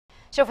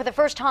So for the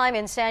first time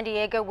in San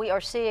Diego, we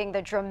are seeing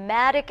the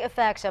dramatic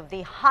effects of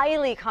the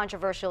highly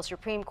controversial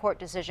Supreme Court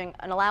decision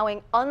on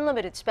allowing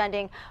unlimited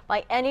spending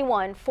by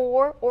anyone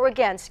for or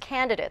against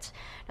candidates.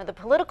 Now, the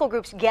political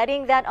groups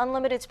getting that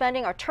unlimited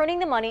spending are turning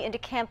the money into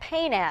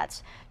campaign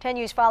ads. 10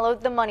 News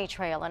followed the money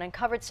trail and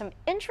uncovered some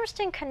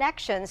interesting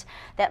connections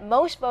that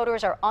most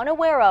voters are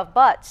unaware of,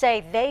 but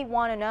say they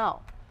want to know.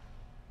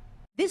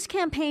 This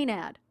campaign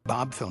ad,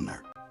 Bob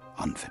Filner,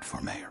 unfit for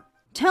mayor,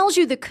 tells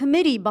you the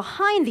committee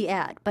behind the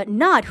ad, but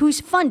not who's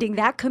funding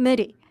that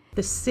committee.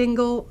 The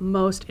single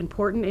most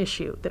important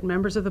issue that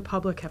members of the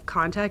public have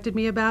contacted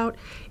me about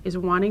is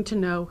wanting to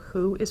know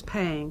who is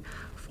paying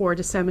for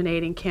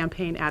disseminating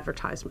campaign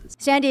advertisements.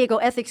 San Diego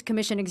Ethics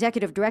Commission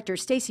Executive Director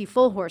Stacy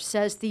Fullhorse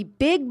says the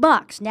big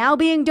bucks now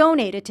being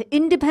donated to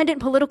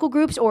independent political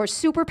groups or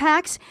super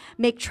PACs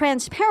make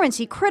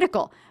transparency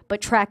critical,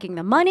 but tracking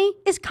the money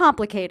is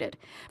complicated.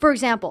 For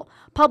example,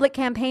 public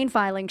campaign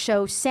filings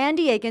show San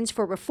Diegans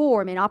for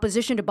Reform in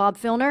opposition to Bob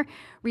Filner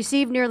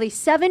received nearly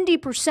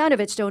 70% of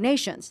its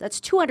donations. That's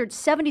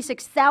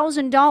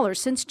 $276,000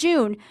 since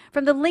June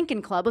from the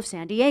Lincoln Club of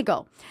San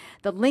Diego.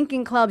 The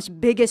Lincoln Club's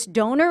biggest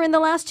donor in the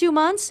last 2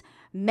 months?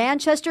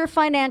 Manchester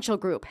Financial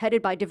Group,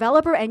 headed by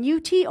developer and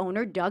UT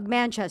owner Doug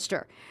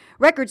Manchester.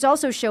 Records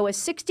also show a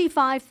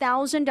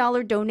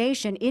 $65,000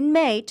 donation in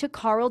May to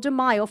Carl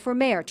DeMaio for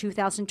mayor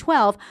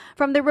 2012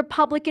 from the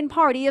Republican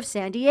Party of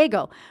San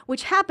Diego,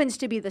 which happens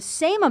to be the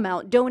same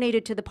amount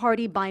donated to the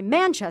party by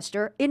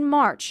Manchester in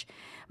March.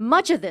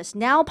 Much of this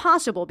now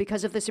possible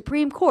because of the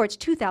Supreme Court's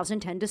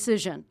 2010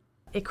 decision.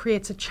 It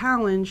creates a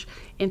challenge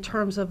in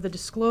terms of the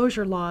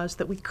disclosure laws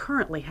that we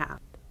currently have.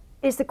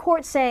 Is the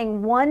court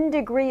saying 1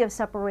 degree of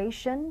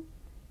separation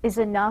is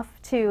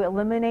enough to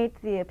eliminate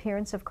the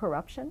appearance of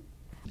corruption?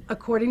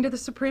 According to the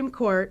Supreme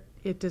Court,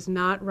 it does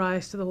not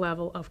rise to the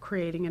level of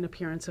creating an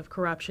appearance of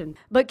corruption.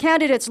 But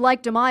candidates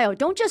like DeMaio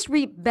don't just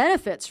reap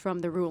benefits from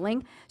the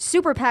ruling.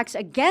 Super PACs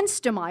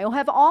against DeMaio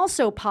have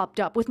also popped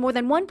up with more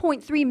than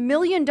 $1.3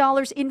 million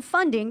in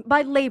funding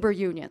by labor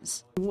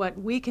unions. What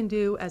we can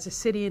do as a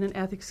city and an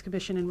ethics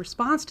commission in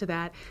response to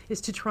that is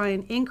to try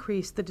and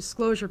increase the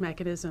disclosure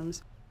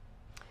mechanisms.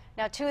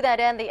 Now, to that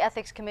end, the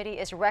Ethics Committee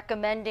is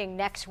recommending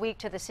next week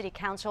to the City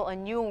Council a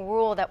new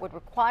rule that would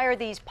require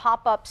these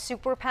pop-up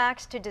super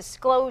PACs to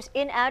disclose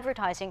in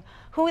advertising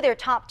who their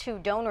top 2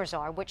 donors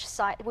are, which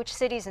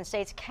cities and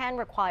states can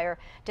require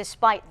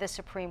despite the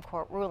Supreme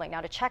Court ruling.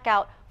 Now, to check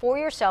out for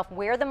yourself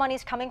where the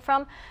money's coming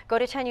from, go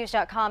to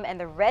 10news.com and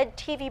the red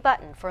TV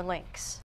button for links.